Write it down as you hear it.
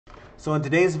So in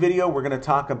today's video, we're going to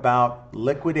talk about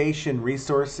liquidation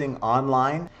resourcing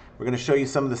online. We're going to show you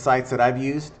some of the sites that I've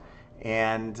used,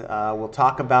 and we'll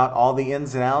talk about all the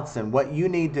ins and outs and what you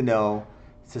need to know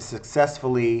to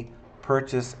successfully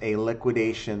purchase a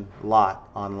liquidation lot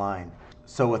online.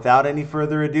 So without any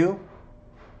further ado,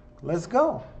 let's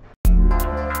go.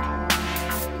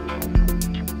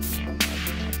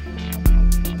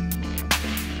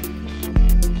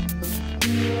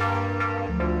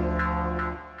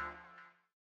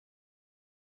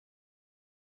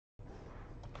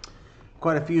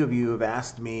 Quite a few of you have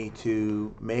asked me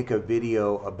to make a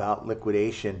video about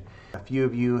liquidation. A few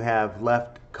of you have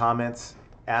left comments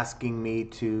asking me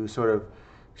to sort of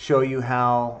show you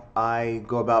how I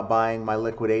go about buying my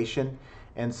liquidation.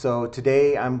 And so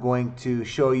today I'm going to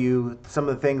show you some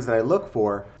of the things that I look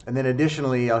for, and then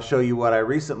additionally I'll show you what I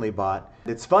recently bought.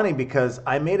 It's funny because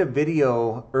I made a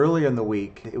video earlier in the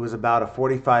week. It was about a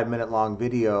 45-minute long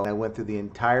video. I went through the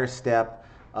entire step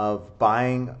of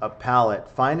buying a pallet,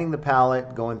 finding the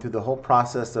pallet, going through the whole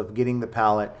process of getting the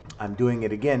pallet. I'm doing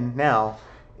it again now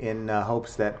in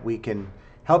hopes that we can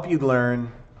help you learn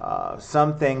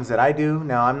some things that I do.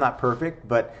 Now, I'm not perfect,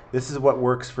 but this is what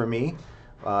works for me.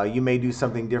 You may do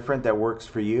something different that works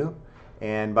for you,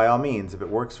 and by all means, if it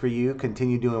works for you,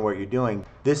 continue doing what you're doing.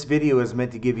 This video is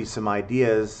meant to give you some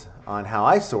ideas on how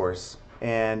I source,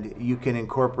 and you can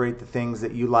incorporate the things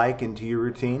that you like into your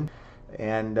routine.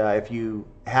 And if you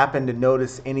happen to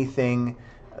notice anything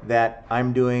that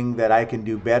I'm doing that I can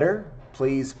do better,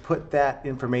 please put that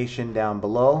information down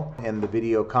below in the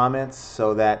video comments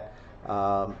so that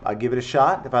I'll give it a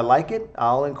shot. If I like it,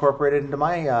 I'll incorporate it into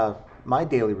my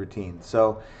daily routine.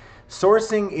 So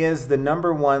sourcing is the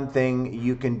 #1 thing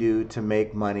you can do to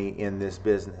make money in this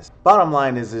business. Bottom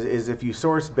line is if you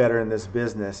source better in this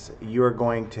business, you're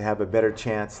going to have a better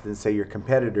chance than, say, your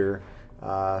competitor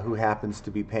who happens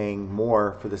to be paying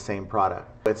more for the same product.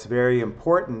 It's very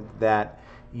important that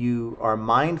you are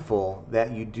mindful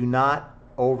that you do not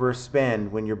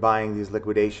overspend when you're buying these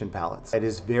liquidation pallets. It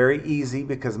is very easy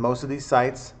because most of these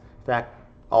sites, in fact,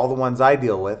 all the ones I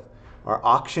deal with, are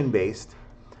auction based,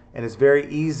 and it's very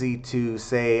easy to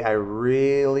say, I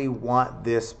really want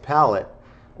this pallet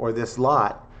or this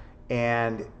lot,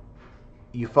 and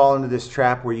you fall into this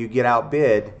trap where you get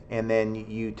outbid, and then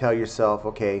you tell yourself,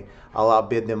 okay, I'll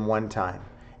outbid them one time,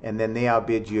 and then they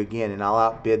outbid you again, and I'll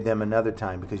outbid them another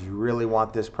time because you really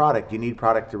want this product. You need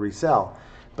product to resell.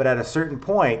 But at a certain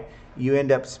point, you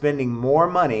end up spending more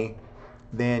money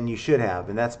than you should have,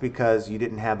 and that's because you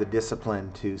didn't have the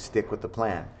discipline to stick with the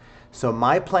plan. So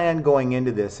my plan going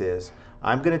into this is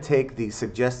I'm going to take the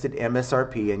suggested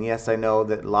MSRP, and yes, I know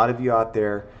that a lot of you out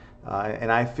there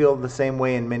and I feel the same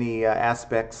way in many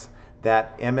aspects,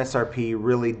 that MSRP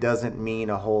really doesn't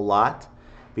mean a whole lot,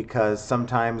 because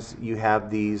sometimes you have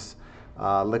these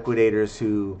liquidators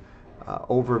who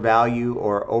overvalue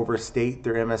or overstate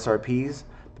their MSRPs,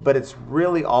 but it's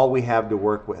really all we have to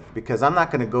work with, because I'm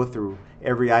not going to go through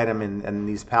every item in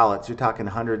these pallets. You're talking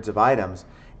hundreds of items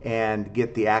and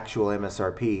get the actual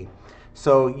MSRP.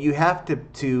 So you have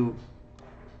to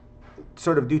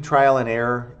sort of do trial and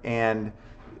error and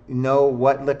know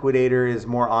what liquidator is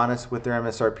more honest with their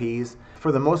MSRPs.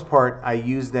 For the most part, I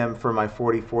use them for my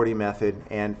 40-40 method,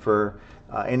 and for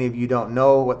any of you don't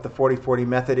know what the 40-40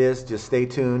 method is, just stay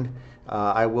tuned.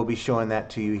 I will be showing that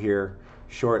to you here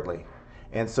shortly.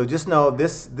 And so just know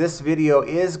this video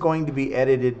is going to be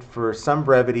edited for some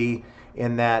brevity,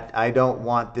 in that I don't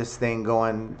want this thing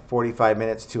going 45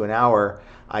 minutes to an hour.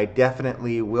 I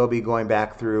definitely will be going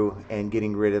back through and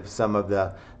getting rid of some of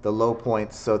the low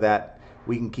points so that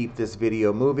we can keep this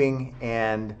video moving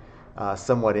and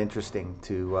somewhat interesting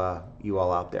to you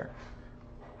all out there.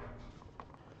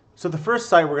 So the first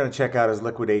site we're going to check out is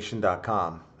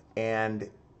liquidation.com, and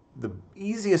the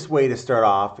easiest way to start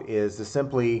off is to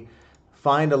simply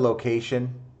find a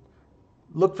location.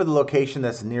 Look for the location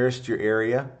that's nearest your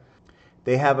area.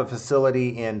 They have a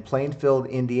facility in Plainfield,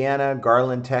 Indiana,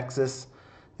 Garland, Texas.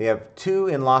 They have 2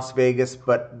 in Las Vegas,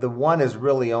 but the one is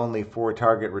really only for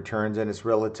target returns, and it's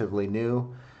relatively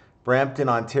new. Brampton,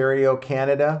 Ontario,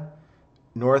 Canada.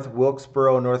 North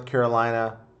Wilkesboro, North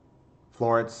Carolina.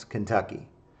 Florence, Kentucky.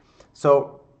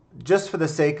 So just for the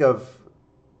sake of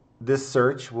this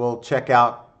search, we'll check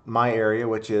out my area,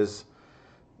 which is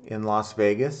in Las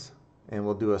Vegas, and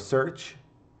we'll do a search.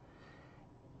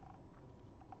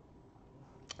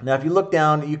 Now if you look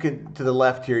down, you can, to the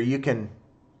left here, you can,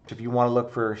 if you want to look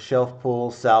for shelf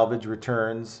pull, salvage,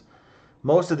 returns,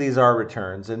 most of these are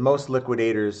returns, and most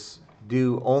liquidators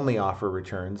do only offer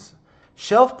returns.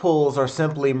 Shelf pulls are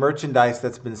simply merchandise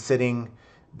that's been sitting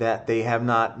that they have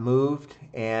not moved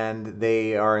and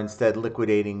they are instead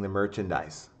liquidating the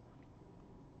merchandise.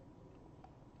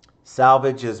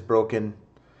 Salvage is broken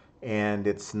and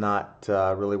it's not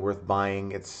really worth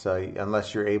buying. It's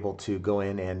unless you're able to go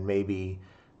in and maybe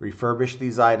refurbish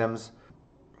these items.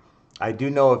 I do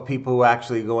know of people who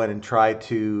actually go in and try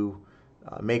to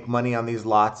make money on these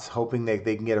lots, hoping that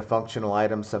they can get a functional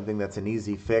item, something that's an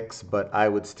easy fix, but I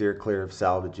would steer clear of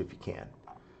salvage if you can.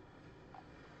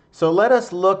 So let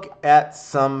us look at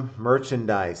some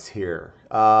merchandise here.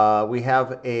 We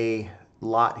have a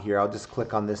lot here. I'll just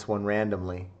click on this one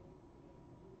randomly.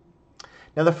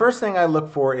 Now the first thing I look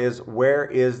for is, where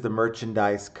is the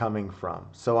merchandise coming from?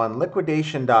 So on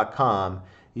liquidation.com,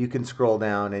 you can scroll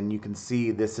down and you can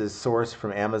see this is sourced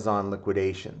from Amazon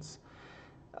liquidations.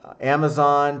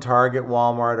 Amazon, Target,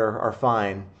 Walmart are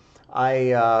fine.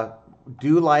 I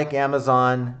do like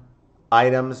Amazon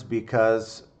items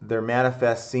because their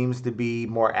manifest seems to be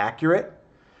more accurate.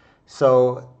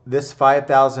 So this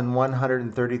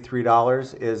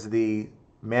 $5,133 is the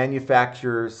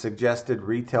manufacturer's suggested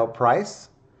retail price.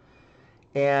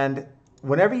 And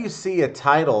whenever you see a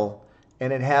title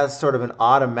and it has sort of an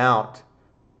odd amount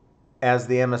as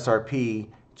the MSRP,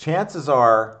 chances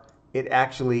are it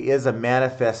actually is a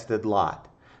manifested lot.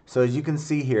 So as you can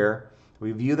see here,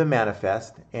 we view the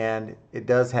manifest and it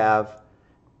does have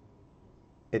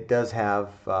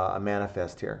a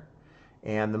manifest here.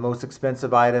 And the most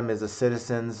expensive item is a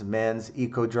Citizens Men's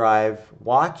Eco Drive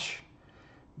watch.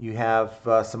 You have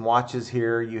some watches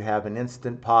here. You have an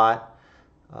Instant Pot,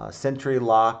 Sentry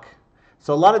Lock.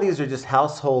 So a lot of these are just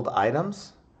household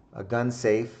items, a gun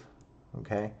safe,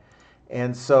 okay?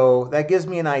 And so that gives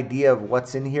me an idea of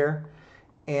what's in here.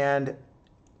 And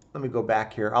let me go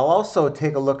back here. I'll also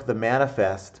take a look at the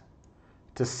manifest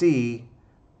to see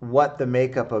what the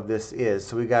makeup of this is.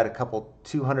 So we got a couple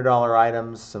 $200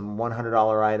 items, some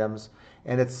 $100 items,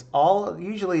 and it's all,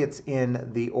 usually it's in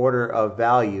the order of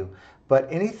value,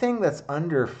 but anything that's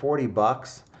under 40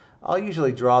 bucks, I'll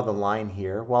usually draw the line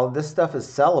here. While this stuff is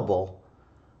sellable,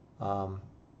 you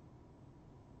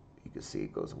can see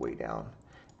it goes way down.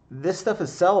 This stuff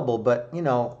is sellable, but you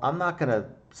know, I'm not going to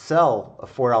sell a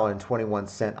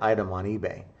 $4.21 item on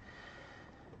eBay.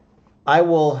 I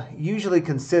will usually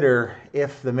consider,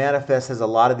 if the manifest has a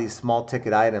lot of these small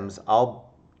ticket items, I'll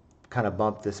kind of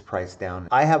bump this price down.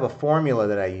 I have a formula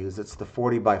that I use. It's the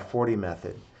 40 by 40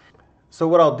 method. So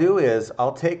what I'll do is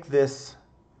I'll take this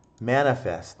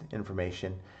manifest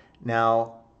information.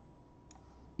 Now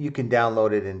you can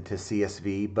download it into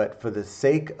CSV, but for the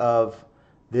sake of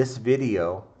this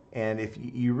video, and if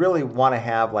you really want to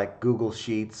have like Google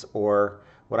Sheets, or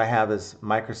what I have is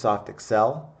Microsoft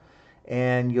Excel,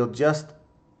 and you'll just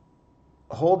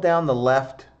hold down the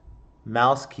left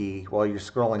mouse key while you're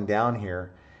scrolling down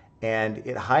here, and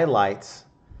it highlights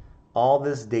all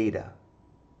this data,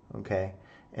 okay?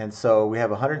 And so we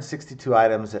have 162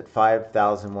 items at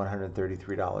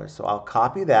 $5,133. So I'll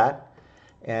copy that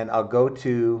and I'll go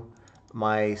to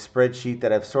my spreadsheet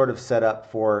that I've sort of set up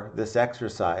for this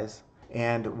exercise.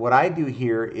 And what I do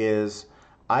here is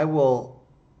I will,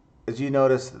 as you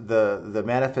notice, the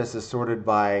manifest is sorted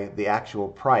by the actual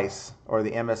price or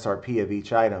the MSRP of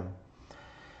each item.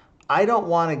 I don't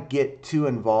want to get too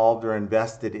involved or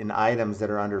invested in items that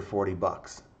are under 40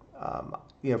 bucks.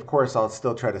 You know, of course, I'll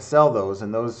still try to sell those,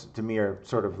 and those to me are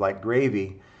sort of like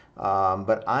gravy.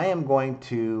 But I am going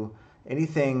to,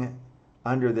 anything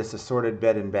under this assorted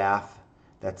bed and bath,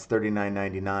 that's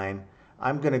 $39.99,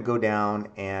 I'm going to go down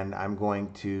and I'm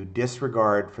going to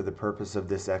disregard for the purpose of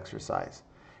this exercise.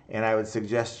 And I would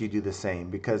suggest you do the same,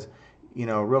 because, you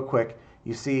know, real quick,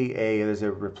 you see there's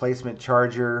a replacement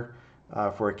charger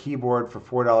for a keyboard for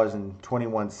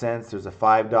 $4.21. There's a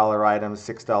 $5 item,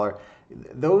 $6.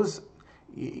 Those,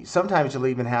 sometimes you'll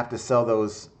even have to sell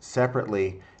those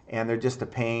separately, and they're just a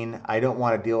pain. I don't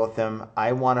want to deal with them.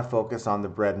 I want to focus on the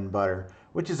bread and butter,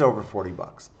 which is over 40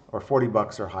 bucks or 40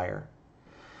 bucks or higher.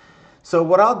 So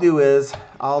what I'll do is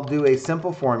I'll do a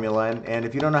simple formula, and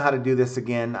if you don't know how to do this,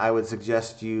 again, I would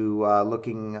suggest you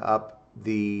looking up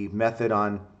the method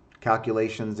on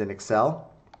calculations in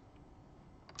Excel.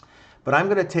 But I'm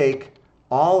going to take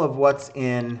all of what's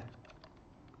in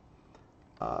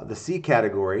the C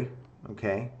category,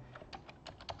 okay,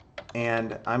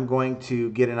 and I'm going to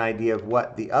get an idea of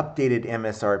what the updated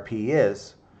MSRP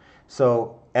is.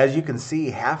 So as you can see,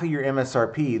 half of your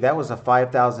MSRP, that was a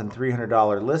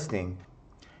 $5,300 listing.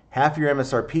 Half your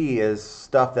MSRP is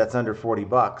stuff that's under 40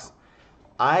 bucks.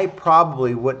 I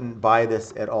probably wouldn't buy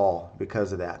this at all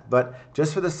because of that. But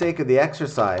just for the sake of the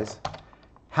exercise,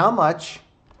 how much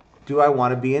do I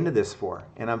want to be into this for?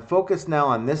 And I'm focused now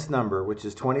on this number, which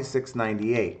is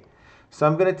 $26.98. So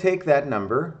I'm going to take that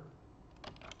number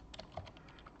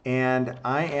and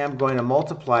I am going to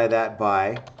multiply that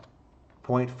by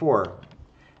 0.4.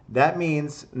 That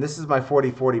means, and this is my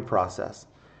 40-40 process,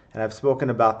 and I've spoken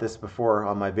about this before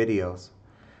on my videos.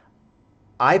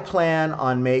 I plan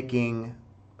on making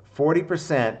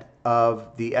 40%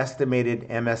 of the estimated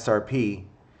MSRP.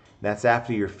 That's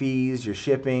after your fees, your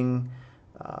shipping,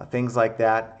 things like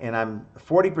that. And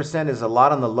 40% is a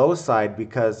lot on the low side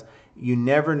because you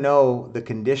never know the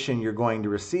condition you're going to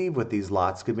receive with these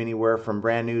lots. Could be anywhere from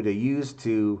brand new to used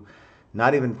to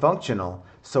not even functional.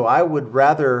 So I would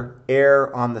rather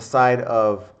err on the side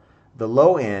of the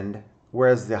low end,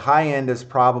 whereas the high end is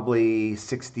probably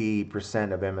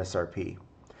 60% of MSRP.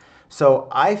 So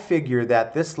I figure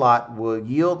that this lot will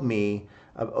yield me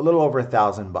a little over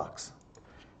 $1,000.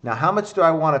 Now, how much do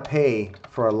I want to pay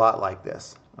for a lot like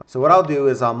this? So what I'll do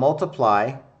is I'll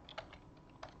multiply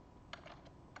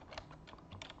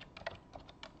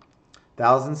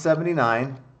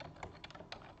 1,079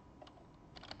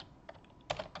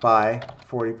 by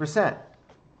 40%.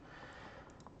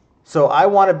 So I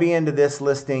want to be into this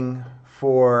listing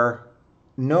for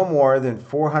no more than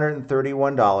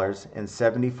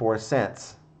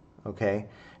 $431.74. Okay.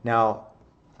 Now,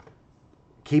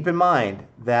 keep in mind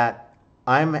that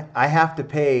I have to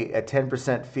pay a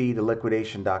 10% fee to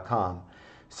liquidation.com.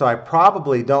 So I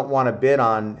probably don't want to bid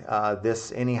on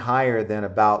this any higher than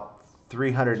about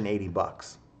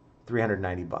 $380,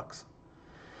 $390.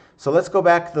 So let's go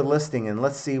back to the listing and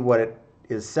let's see what it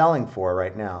is selling for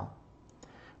right now.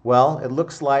 Well, it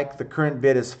looks like the current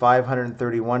bid is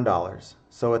 $531.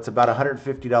 So it's about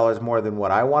 $150 more than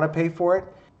what I want to pay for it.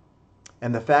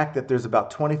 And the fact that there's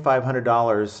about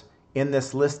 $2,500 in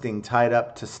this listing tied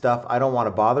up to stuff I don't want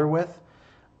to bother with,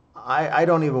 I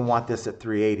don't even want this at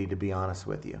 $380, to be honest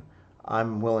with you.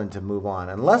 I'm willing to move on.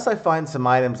 Unless I find some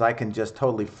items I can just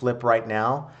totally flip right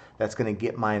now that's going to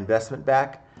get my investment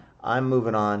back, I'm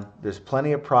moving on. There's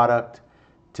plenty of product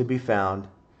to be found,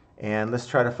 and let's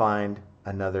try to find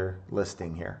another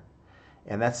listing here.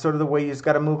 And that's sort of the way you just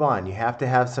got to move on. You have to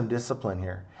have some discipline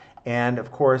here. And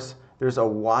of course, there's a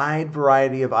wide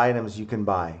variety of items you can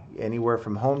buy, anywhere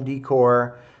from home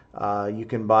decor, you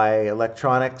can buy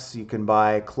electronics, you can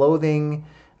buy clothing,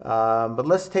 but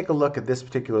let's take a look at this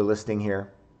particular listing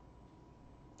here.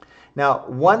 Now,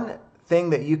 one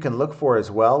thing that you can look for as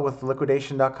well with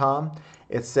liquidation.com,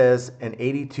 it says an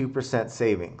 82%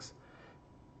 savings.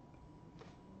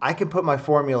 I can put my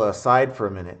formula aside for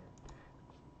a minute.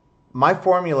 My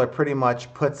formula pretty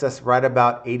much puts us right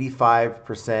about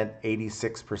 85%,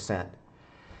 86%.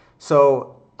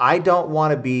 So I don't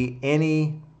want to be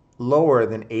any lower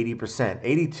than 80%.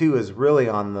 82 is really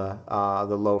on the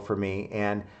low for me,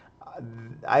 and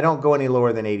I don't go any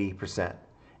lower than 80%.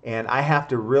 And I have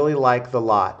to really like the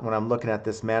lot when I'm looking at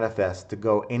this manifest to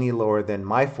go any lower than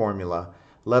my formula,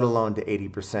 let alone to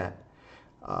 80%.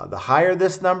 The higher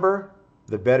this number,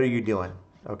 the better you're doing,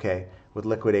 okay, with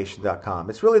liquidation.com.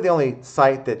 It's really the only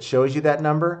site that shows you that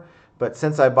number, but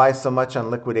since I buy so much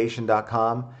on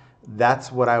liquidation.com,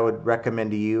 that's what I would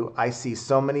recommend to you. I see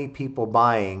so many people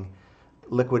buying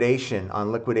liquidation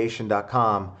on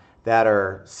liquidation.com that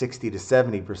are 60 to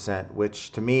 70%,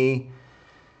 which to me,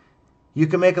 you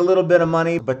can make a little bit of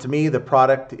money, but to me, the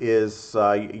product is,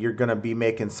 you're going to be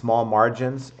making small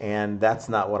margins, and that's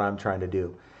not what I'm trying to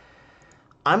do.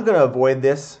 I'm going to avoid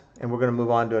this, and we're going to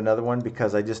move on to another one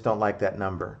because I just don't like that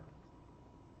number.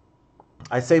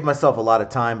 I saved myself a lot of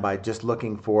time by just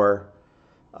looking for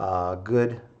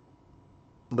good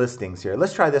listings here.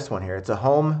 Let's try this one here. It's a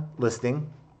home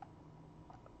listing.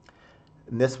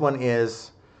 And this one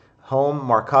is home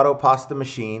Mercato pasta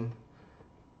machine,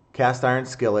 cast iron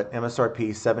skillet, MSRP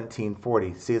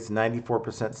 $17.40. See, it's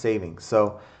 94% savings.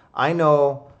 So I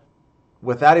know,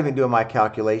 without even doing my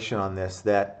calculation on this,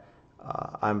 that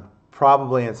I'm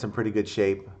probably in some pretty good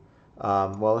shape.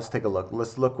 Well, let's take a look.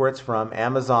 Let's look where it's from.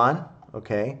 Amazon.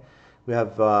 Okay. We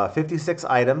have 56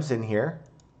 items in here.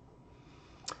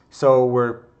 So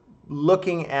we're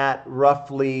looking at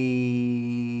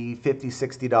roughly $50,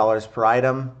 $60 per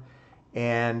item.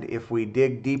 And if we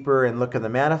dig deeper and look at the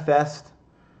manifest,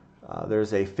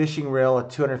 there's a fishing reel, a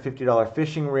 $250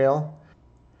 fishing reel.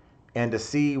 And to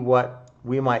see what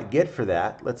we might get for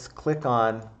that, let's click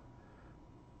on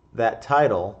that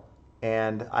title.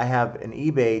 And I have an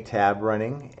eBay tab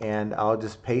running, and I'll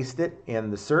just paste it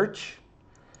in the search.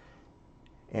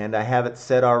 And I have it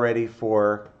set already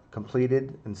for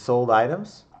completed and sold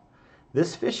items.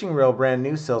 This fishing reel brand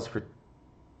new sells for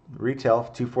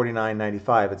retail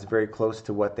 $249.95. It's very close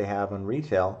to what they have on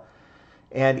retail.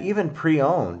 And even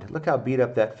pre-owned, look how beat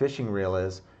up that fishing reel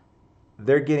is.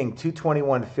 they're getting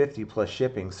 $221.50 plus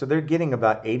shipping. So they're getting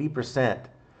about 80%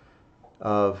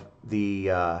 of the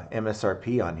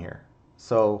MSRP on here.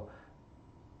 So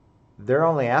they're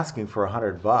only asking for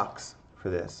 $100 for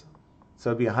this. So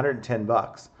it'd be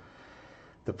 $110.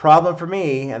 The problem for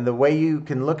me, and the way you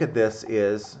can look at this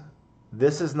is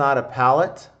not a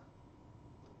pallet,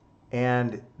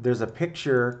 and there's a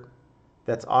picture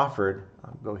that's offered.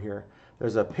 I'll go here.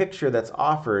 There's a picture that's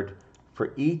offered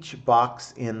for each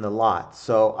box in the lot.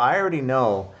 So I already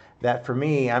know that for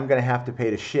me, I'm going to have to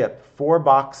pay to ship 4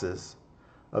 boxes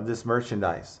of this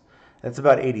merchandise. That's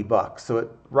about $80. So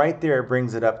right there, it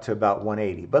brings it up to about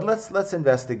 $180. But let's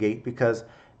investigate, because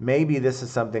maybe this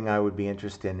is something I would be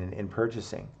interested in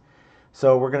purchasing.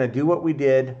 So we're going to do what we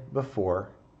did before,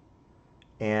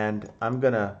 and I'm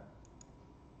going to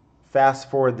fast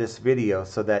forward this video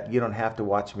so that you don't have to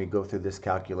watch me go through this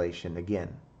calculation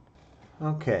again.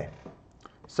 Okay,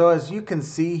 so as you can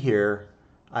see here,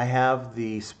 I have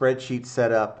the spreadsheet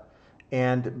set up,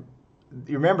 and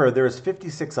you remember there's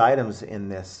 56 items in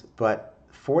this, but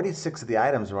 46 of the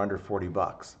items are under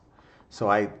 $40. So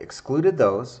I excluded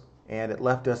those, and it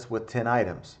left us with 10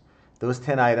 items. Those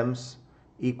 10 items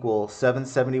equal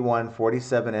 $771.47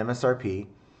 MSRP.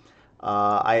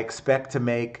 I expect to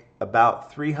make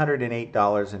about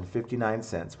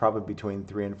 $308.59, probably between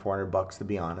 $300 and $400 to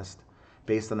be honest.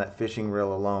 Based on that fishing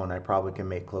reel alone, I probably can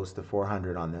make close to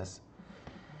 $400 on this.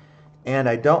 And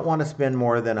I don't want to spend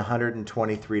more than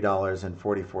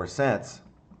 $123.44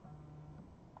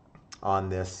 on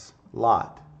this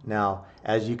lot. Now,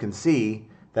 as you can see,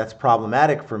 that's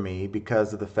problematic for me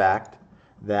because of the fact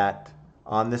that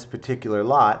on this particular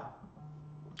lot,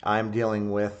 I'm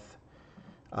dealing with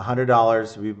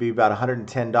 $100. It would be about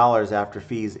 $110 after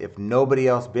fees if nobody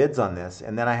else bids on this,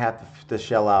 and then I have to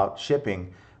shell out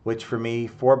shipping, which for me,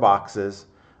 4 boxes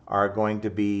are going to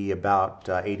be about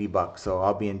 $80. So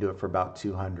I'll be into it for about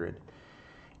 $200.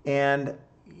 And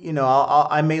you know,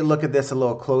 I may look at this a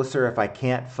little closer if I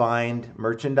can't find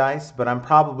merchandise, but I'm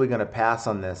probably going to pass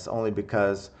on this only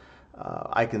because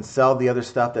I can sell the other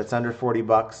stuff that's under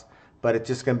 $40, but it's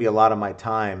just going to be a lot of my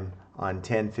time on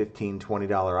 $10, $15,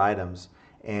 $20 items.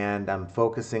 And I'm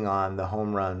focusing on the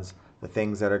home runs, the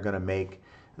things that are going to make,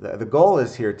 the goal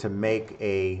is here to make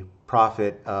a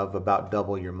profit of about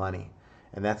double your money.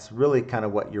 And that's really kind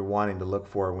of what you're wanting to look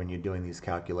for when you're doing these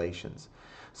calculations.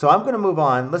 So I'm going to move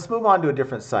on. Let's move on to a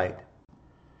different site.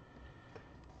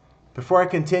 Before I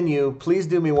continue, please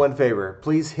do me one favor.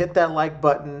 Please hit that like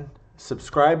button,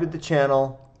 subscribe to the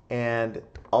channel, and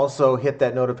also hit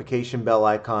that notification bell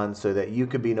icon so that you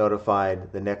can be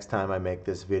notified the next time I make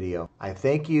this video. I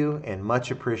thank you and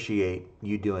much appreciate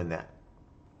you doing that.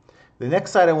 The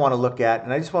next site I want to look at,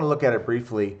 and I just want to look at it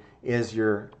briefly, is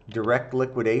your direct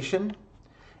liquidation.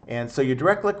 And so your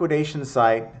direct liquidation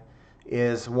site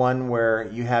is one where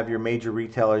you have your major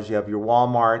retailers. You have your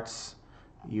Walmarts,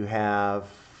 you have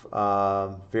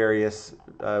various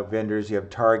vendors, you have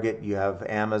Target, you have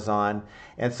Amazon.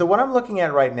 And so what I'm looking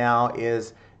at right now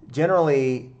is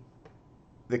generally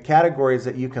the categories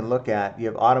that you can look at. You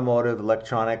have automotive,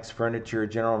 electronics, furniture,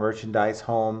 general merchandise,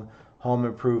 home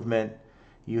improvement.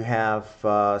 You have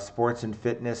sports and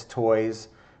fitness, toys,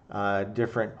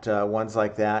 different ones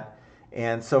like that.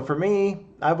 And so for me,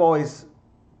 I've always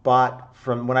bought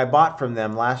from, when I bought from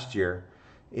them last year,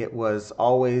 it was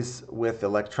always with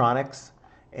electronics,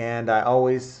 and I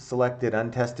always selected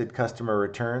untested customer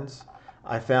returns.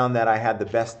 I found that I had the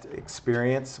best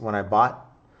experience when I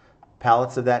bought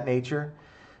pallets of that nature.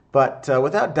 But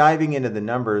without diving into the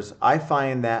numbers, I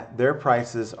find that their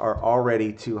prices are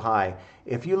already too high.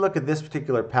 If you look at this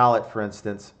particular pallet, for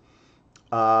instance,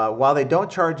 while they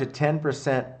don't charge a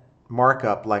 10%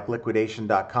 markup like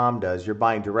liquidation.com does, you're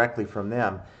buying directly from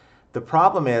them. The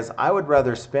problem is I would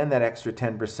rather spend that extra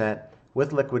 10%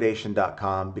 with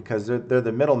liquidation.com because they're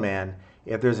the middleman.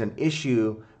 If there's an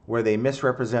issue where they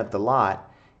misrepresent the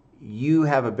lot, you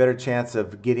have a better chance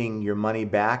of getting your money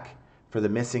back for the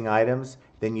missing items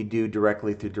than you do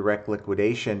directly through direct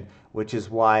liquidation, which is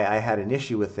why I had an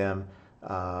issue with them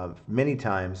many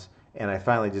times, and I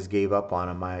finally just gave up on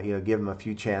them. I give them a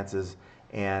few chances,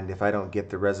 and if I don't get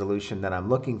the resolution that I'm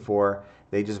looking for,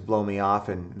 they just blow me off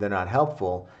and they're not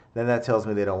helpful, then that tells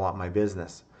me they don't want my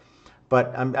business.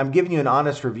 But I'm giving you an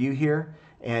honest review here,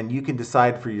 and you can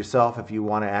decide for yourself if you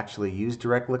want to actually use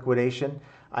direct liquidation.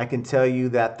 I can tell you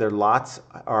that their lots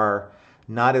are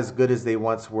not as good as they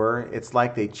once were. It's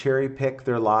like they cherry pick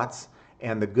their lots,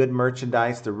 and the good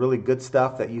merchandise, the really good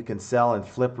stuff that you can sell and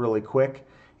flip really quick,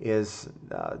 is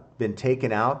been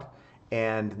taken out.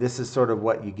 And this is sort of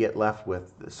what you get left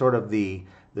with, sort of the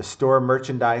store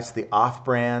merchandise, the off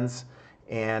brands,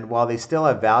 And while they still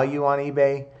have value on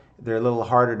eBay, they're a little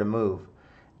harder to move.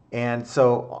 And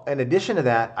so in addition to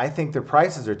that, I think their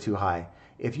prices are too high.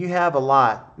 If you have a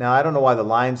lot, now I don't know why the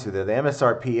lines are there. The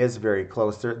MSRP is very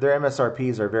close. Their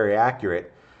MSRPs are very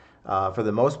accurate for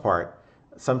the most part.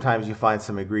 Sometimes you find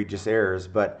some egregious errors,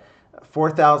 but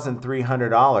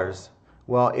 $4,300.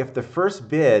 Well, if the first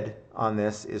bid on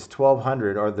this is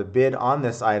 $1,200, or the bid on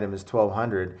this item is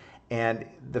 $1,200, and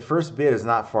the first bid is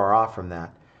not far off from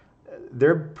that,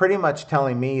 they're pretty much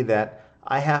telling me that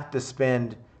I have to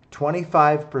spend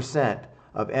 25%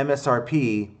 of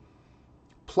MSRP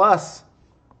plus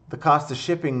the cost of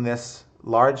shipping this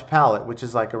large pallet, which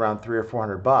is like around $300 or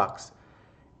 $400,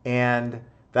 and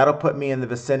that'll put me in the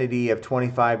vicinity of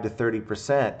 25 to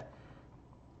 30%.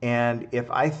 And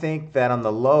if I think that on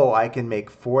the low I can make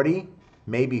 40,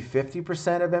 maybe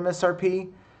 50% of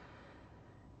MSRP,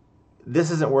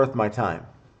 this isn't worth my time.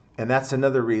 And that's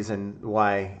another reason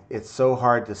why it's so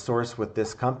hard to source with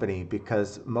this company,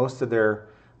 because most of their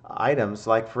items,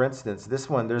 like for instance, this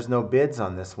one, there's no bids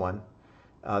on this one.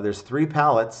 There's 3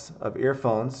 pallets of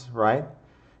earphones, right?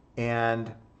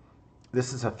 And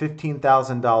this is a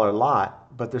 $15,000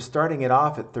 lot, but they're starting it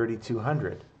off at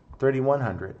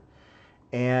 $3,100.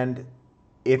 And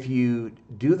if you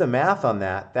do the math on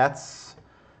that, that's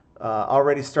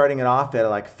already starting it off at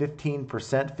like 15%,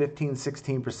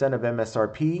 16% of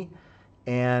MSRP.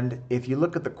 And if you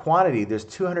look at the quantity, there's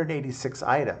 286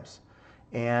 items.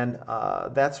 And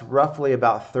that's roughly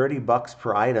about $30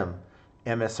 per item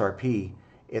MSRP.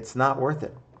 It's not worth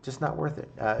it, just not worth it.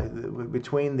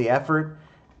 Between the effort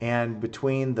and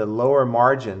between the lower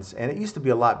margins, and it used to be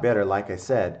a lot better, like I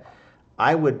said,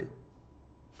 I would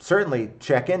certainly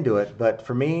check into it, but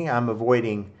for me, I'm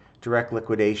avoiding direct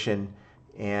liquidation,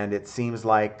 and it seems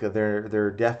like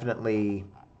they're definitely,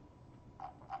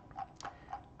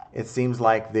 it seems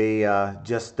like they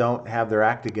just don't have their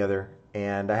act together.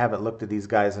 And I haven't looked at these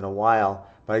guys in a while,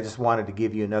 but I just wanted to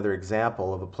give you another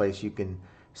example of a place you can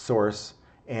source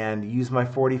and use my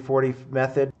 40-40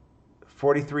 method.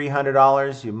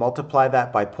 $4,300, you multiply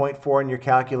that by 0.4 in your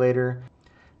calculator.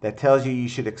 That tells you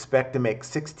should expect to make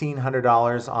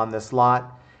 $1,600 on this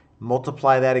lot.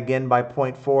 Multiply that again by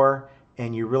 0.4,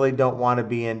 and you really don't want to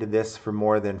be into this for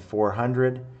more than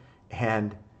 $400.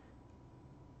 And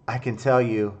I can tell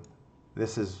you,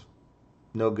 this is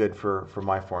no good for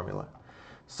my formula.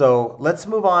 So let's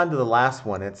move on to the last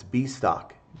one. It's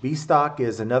B-Stock. B-Stock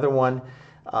is another one.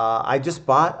 I just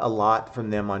bought a lot from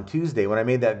them on Tuesday. When I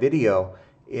made that video,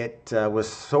 it was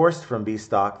sourced from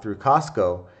B-Stock through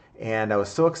Costco. And I was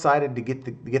so excited to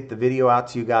get the video out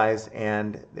to you guys,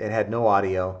 and it had no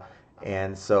audio.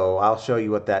 And so I'll show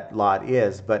you what that lot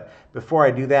is. But before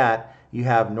I do that, you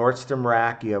have Nordstrom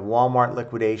Rack, you have Walmart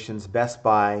liquidations, Best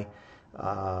Buy,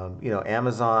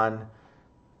 Amazon,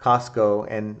 Costco,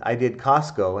 and I did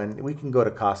Costco, and we can go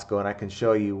to Costco and I can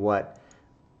show you what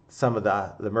some of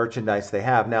the merchandise they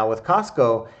have. Now with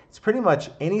Costco, it's pretty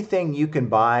much anything you can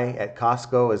buy at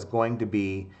Costco is going to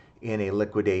be in a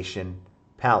liquidation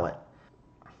pallet.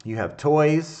 You have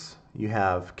toys, you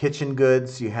have kitchen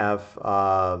goods, you have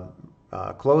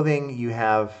clothing, you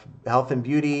have health and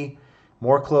beauty,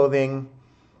 more clothing,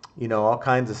 all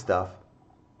kinds of stuff.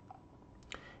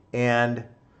 And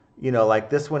like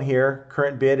this one here,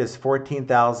 current bid is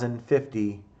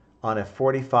 $14,050 on a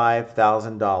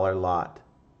 $45,000 lot.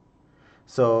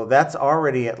 So that's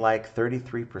already at like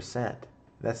 33%.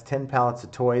 That's 10 pallets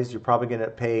of toys. You're probably going to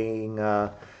end up paying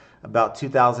about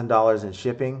 $2,000 in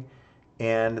shipping,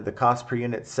 and the cost per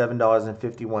unit is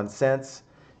 $7.51.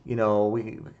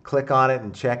 We click on it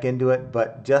and check into it,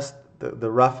 but just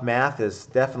the rough math is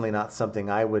definitely not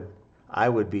something I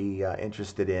would be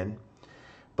interested in.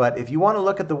 But if you want to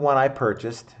look at the one I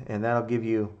purchased, and that'll give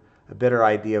you a better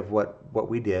idea of what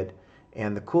we did.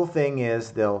 And the cool thing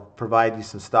is they'll provide you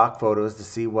some stock photos to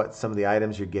see what some of the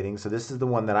items you're getting. So this is the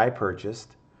one that I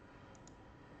purchased.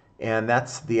 And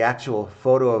that's the actual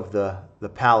photo of the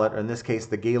pallet, or in this case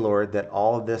the Gaylord, that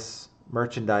all of this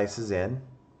merchandise is in.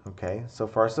 Okay, so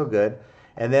far so good.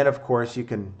 And then of course you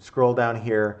can scroll down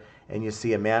here and you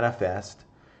see a manifest.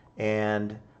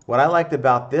 And what I liked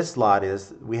about this lot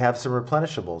is we have some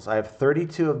replenishables. I have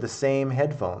 32 of the same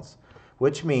headphones,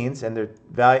 which means, and their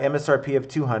value MSRP of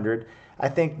 $200, I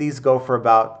think these go for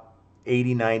about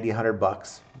 $80, $90,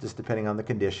 $100, just depending on the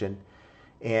condition.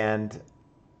 And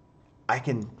I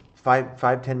can,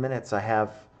 5-10 minutes, I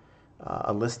have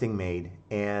a listing made,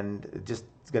 and it's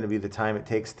going to be the time it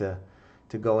takes to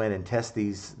go in and test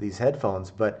these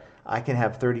headphones. But I can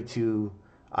have 32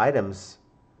 items,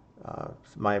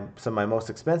 some of my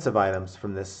most expensive items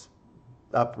from this,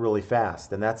 up really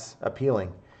fast, and that's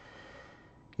appealing.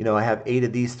 I have 8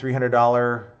 of these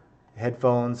 $300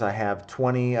 headphones. I have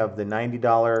 20 of the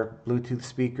 $90 Bluetooth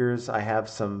speakers. I have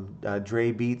some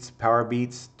Dre Beats, Power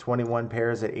Beats, 21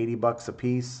 pairs at $80 a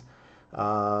piece.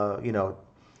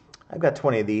 I've got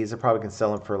 20 of these. I probably can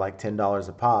sell them for like $10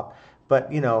 a pop. But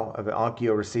I have an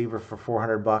Onkyo receiver for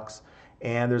 $400,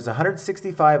 and there's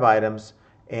 165 items,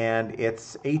 and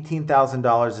it's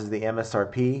 $18,000 is the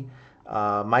MSRP.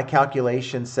 My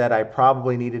calculation said I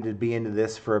probably needed to be into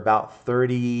this for about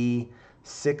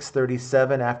 36,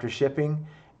 37 after shipping,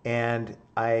 and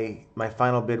my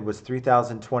final bid was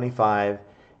 $3,025,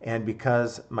 and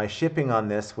because my shipping on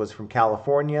this was from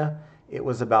California, it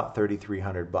was about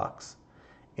 $3,300.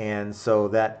 And so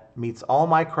that meets all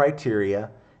my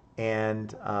criteria,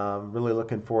 and really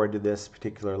looking forward to this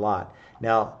particular lot.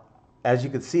 Now, as you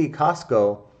can see,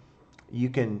 Costco, you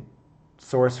can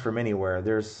source from anywhere.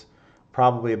 There's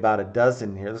probably about a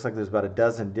dozen here. It looks like there's about a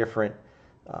dozen different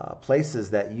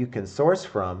places that you can source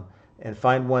from, and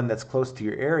find one that's close to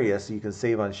your area so you can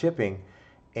save on shipping.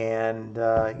 And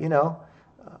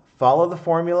follow the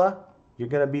formula. You're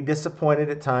going to be disappointed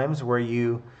at times where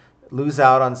you lose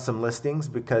out on some listings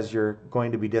because you're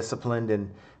going to be disciplined in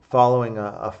following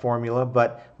a formula.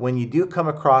 But when you do come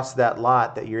across that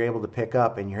lot that you're able to pick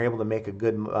up and you're able to make a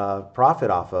good profit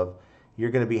off of,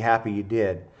 you're going to be happy you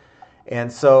did.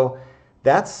 And so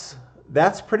that's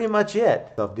pretty much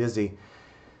it. I'm dizzy.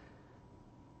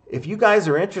 If you guys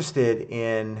are interested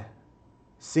in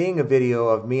seeing a video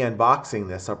of me unboxing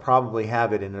this, I'll probably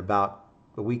have it in about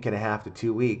a week and a half to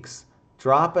 2 weeks.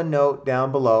 Drop a note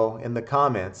down below in the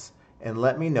comments and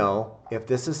let me know if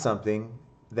this is something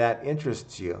that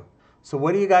interests you. So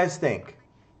what do you guys think?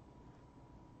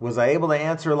 Was I able to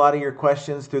answer a lot of your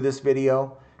questions through this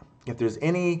video? If there's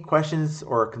any questions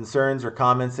or concerns or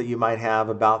comments that you might have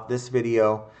about this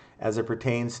video as it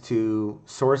pertains to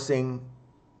sourcing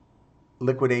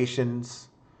liquidations,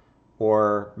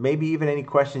 or maybe even any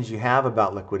questions you have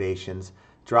about liquidations,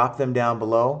 drop them down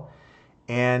below.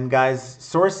 And guys,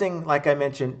 sourcing, like I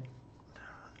mentioned,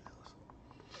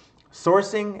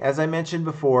 as I mentioned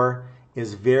before,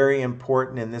 is very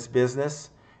important in this business.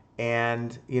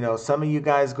 And some of you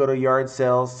guys go to yard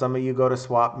sales, some of you go to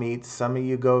swap meets, some of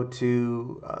you go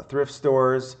to thrift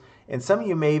stores, and some of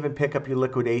you may even pick up your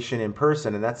liquidation in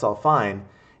person, and that's all fine,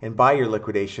 and buy your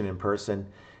liquidation in person.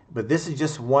 But this is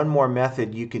just one more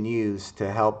method you can use to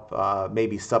help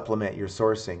maybe supplement your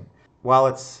sourcing. While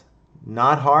it's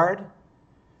not hard,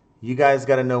 you guys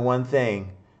got to know one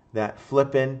thing, that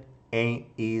flipping ain't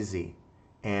easy.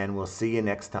 And we'll see you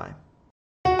next time.